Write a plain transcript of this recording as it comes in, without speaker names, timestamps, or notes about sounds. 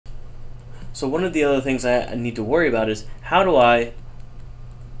So one of the other things I need to worry about is how do I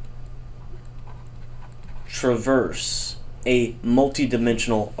traverse a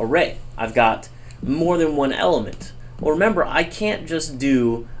multi-dimensional array? I've got more than one element. Well, remember, I can't just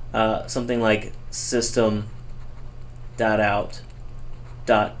do something like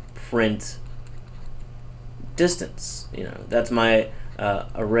system.out.print distance. That's my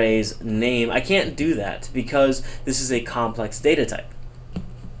array's name. I can't do that because this is a complex data type.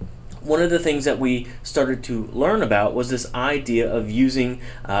 One of the things that we started to learn about was this idea of using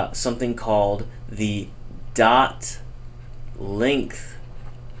something called the dot length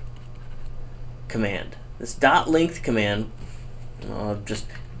command. This dot length command, I'll just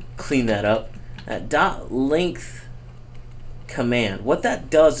clean that up. That dot length command, what that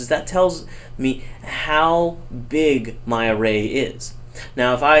does is that tells me how big my array is.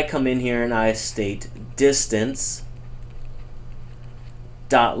 Now if I come in here and I state distance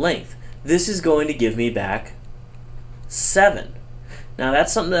dot length, this is going to give me back 7. Now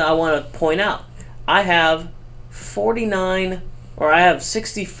that's something that I want to point out. I have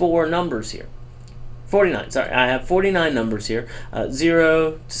 64 numbers here. 49, sorry, I have 49 numbers here.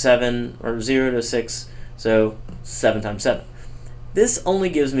 0 to 7, or 0 to 6, so 7 times 7. This only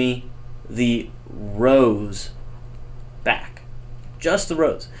gives me the rows back. Just the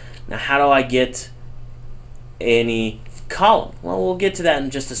rows. Now how do I get any column? Well, we'll get to that in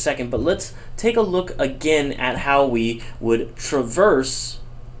just a second, but let's take a look again at how we would traverse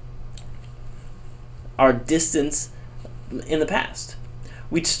our distance in the past.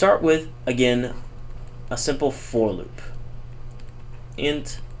 We'd start with, again, a simple for loop.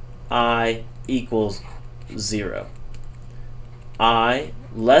 Int I equals 0. I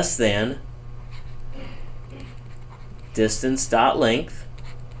less than distance dot length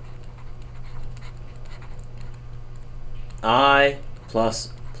I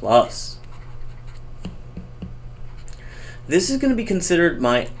plus plus. This is going to be considered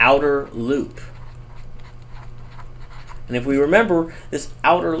my outer loop. And if we remember, this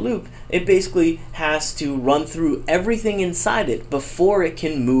outer loop, it basically has to run through everything inside it before it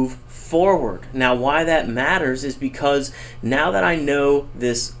can move forward. Now why that matters is because now that I know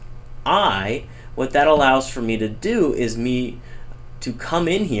this I, what that allows for me to do is me to come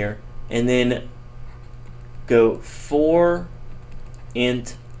in here and then go for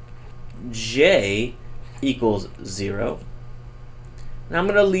int j equals 0. Now I'm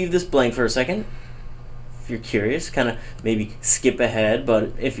going to leave this blank for a second. If you're curious, kind of maybe skip ahead,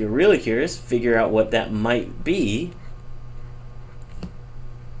 but if you're really curious, figure out what that might be.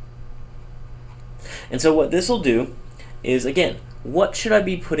 And so what this will do is, again, what should I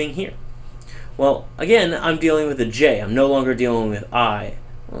be putting here? Well, again, I'm dealing with a j. I'm no longer dealing with I,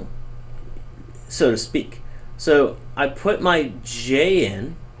 well, so to speak. So I put my j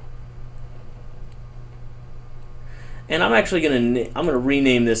in, and I'm actually gonna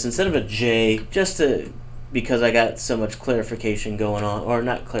rename this, instead of a j, just because I got so much clarification going on, or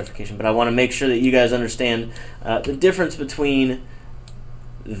not clarification, but I want to make sure that you guys understand the difference between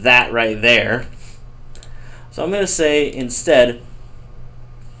that right there. So I'm going to say instead,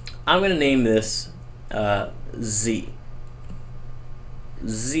 I'm going to name this Z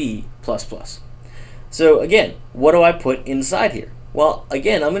plus plus. So again, what do I put inside here? Well,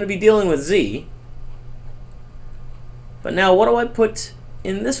 again, I'm going to be dealing with Z, but now what do I put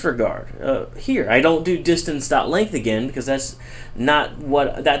in this regard? Here, I don't do distance.length again because that's not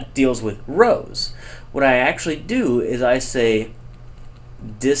what that deals with rows. What I actually do is I say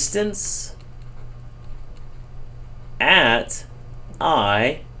distance at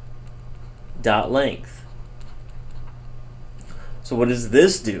I dot length. So what does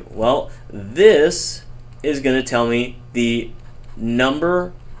this do? Well, this is going to tell me the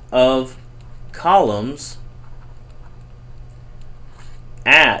number of columns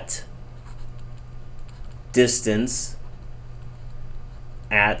at distance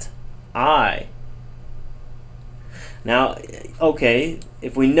at I. Now, okay,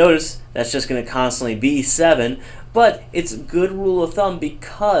 if we notice, that's just going to constantly be 7, but it's a good rule of thumb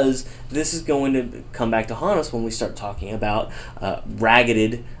because this is going to come back to haunt us when we start talking about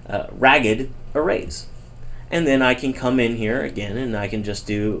ragged arrays. And then I can come in here again and I can just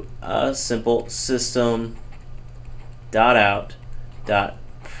do a simple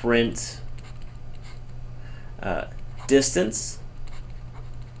system.out.print distance.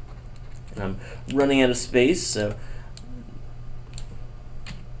 And I'm running out of space, so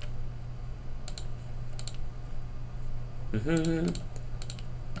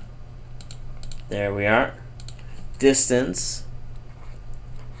there we are. Distance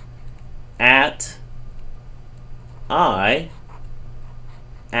at I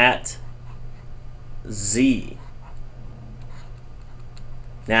at Z.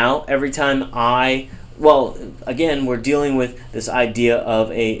 Now, every time well, again, we're dealing with this idea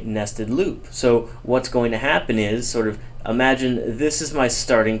of a nested loop. So what's going to happen is, sort of, imagine this is my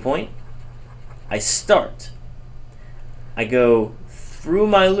starting point. I start. I go through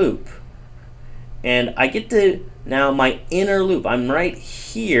my loop. And I get to, now my inner loop. I'm right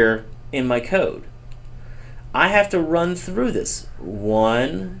here in my code. I have to run through this.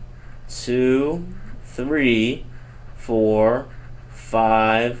 1, 2, 3, 4,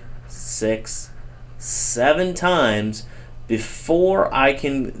 5, 6, 7 times before I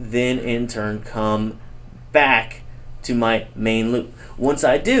can then in turn come back to my main loop. Once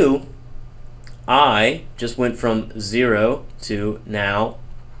I do, I just went from 0 to now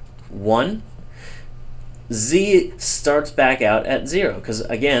 1. Z starts back out at 0 because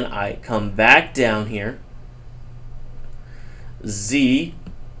again I come back down here. Z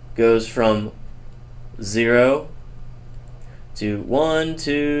goes from 0 to 1,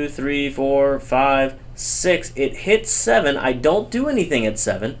 2, 3, 4, 5, 6. It hits 7. I don't do anything at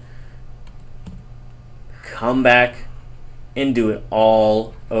 7. Come back and do it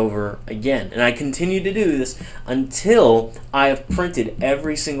all over again. And I continue to do this until I have printed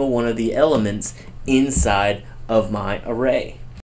every single one of the elements inside of my array.